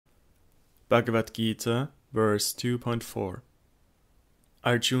Bhagavad Gita, verse 2.4.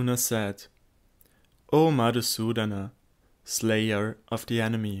 Arjuna said, O Madhusudana, slayer of the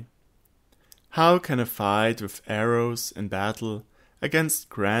enemy, how can I fight with arrows in battle against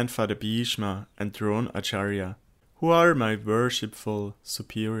grandfather Bhishma and Dronacharya, who are my worshipful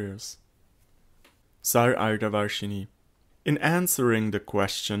superiors? Sarardavarshini. In answering the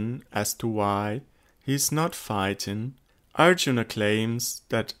question as to why he is not fighting, Arjuna claims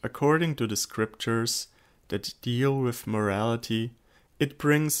that according to the scriptures that deal with morality, it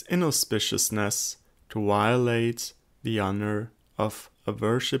brings inauspiciousness to violate the honor of a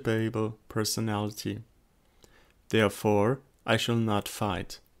worshipable personality. Therefore, I shall not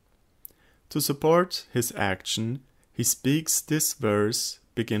fight. To support his action, he speaks this verse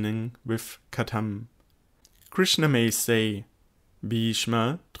beginning with Katham. Krischna may say,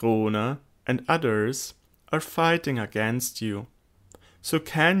 Bhishma, Drona, and others are fighting against you, so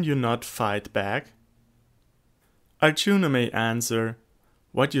can you not fight back? Arjuna may answer,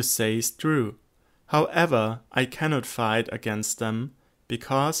 what you say is true. However, I cannot fight against them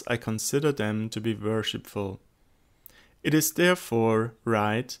because I consider them to be worshipful. It is therefore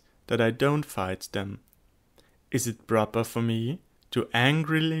right that I don't fight them. Is it proper for me to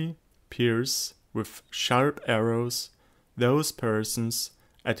angrily pierce with sharp arrows those persons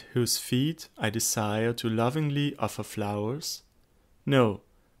at whose feet I desire to lovingly offer flowers? No,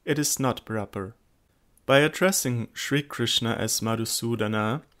 it is not proper. By addressing Sri Krishna as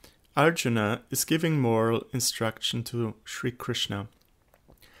Madhusudana, Arjuna is giving moral instruction to Sri Krishna.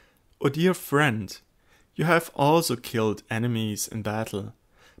 O dear friend, you have also killed enemies in battle,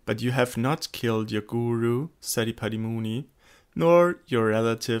 but you have not killed your guru, Saripati Muni, nor your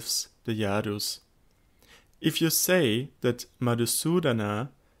relatives, the Yadus. If you say that Madhusudana,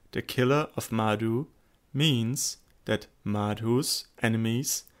 the killer of Madhu, means that Madhu's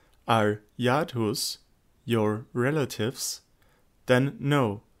enemies are Yadus, your relatives, then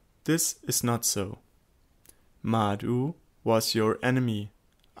no, this is not so. Madhu was your enemy,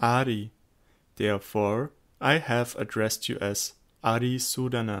 Ari. Therefore, I have addressed you as Ari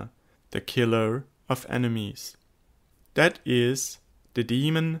Sudana, the killer of enemies. That is, the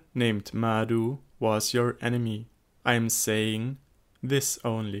demon named Madhu was your enemy. I am saying this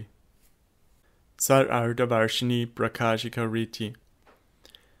only. Sarardavarshini Prakashika Riti.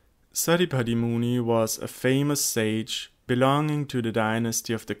 Saripati Muni was a famous sage belonging to the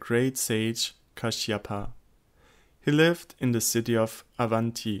dynasty of the great sage Kashyapa. He lived in the city of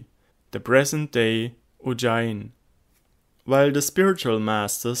Avanti, the present-day Ujjain. While the spiritual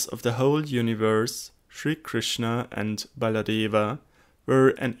masters of the whole universe, Sri Krishna and Baladeva,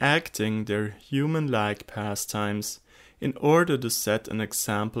 were enacting their human-like pastimes in order to set an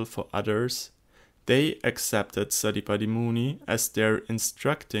example for others, they accepted Saripati Muni as their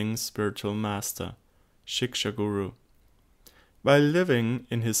instructing spiritual master, Shiksha Guru. While living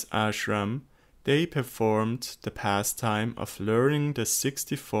in his ashram, they performed the pastime of learning the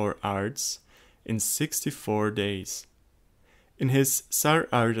 64 arts in 64 days. In his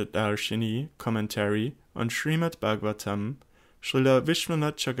Sarardavarshini commentary on Shrimad Bhagavatam, Srila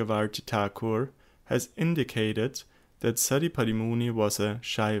Vishwanath Chakravarti Thakur has indicated that Saripati Muni was a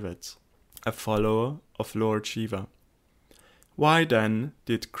Shaivat, a follower of Lord Shiva. Why then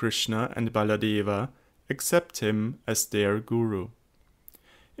did Krishna and Baladeva accept him as their guru?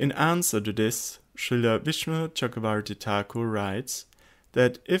 In answer to this, Srila Vishwanath Chakravarti Thakur writes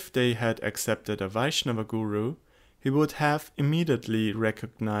that if they had accepted a Vaishnava guru, he would have immediately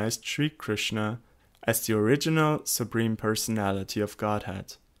recognized Sri Krishna as the original Supreme Personality of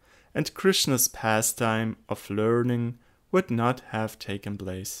Godhead, and Krishna's pastime of learning would not have taken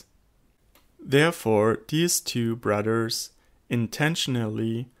place. Therefore, these two brothers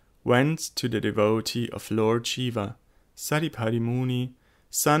intentionally went to the devotee of Lord Shiva, Saripati Muni,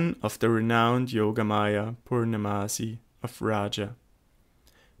 son of the renowned Yogamaya Purnamasi of Raja.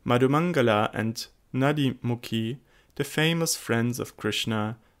 Madhumangala and Nadimukhi, the famous friends of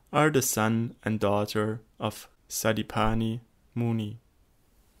Krishna, are the son and daughter of Sadipani Muni.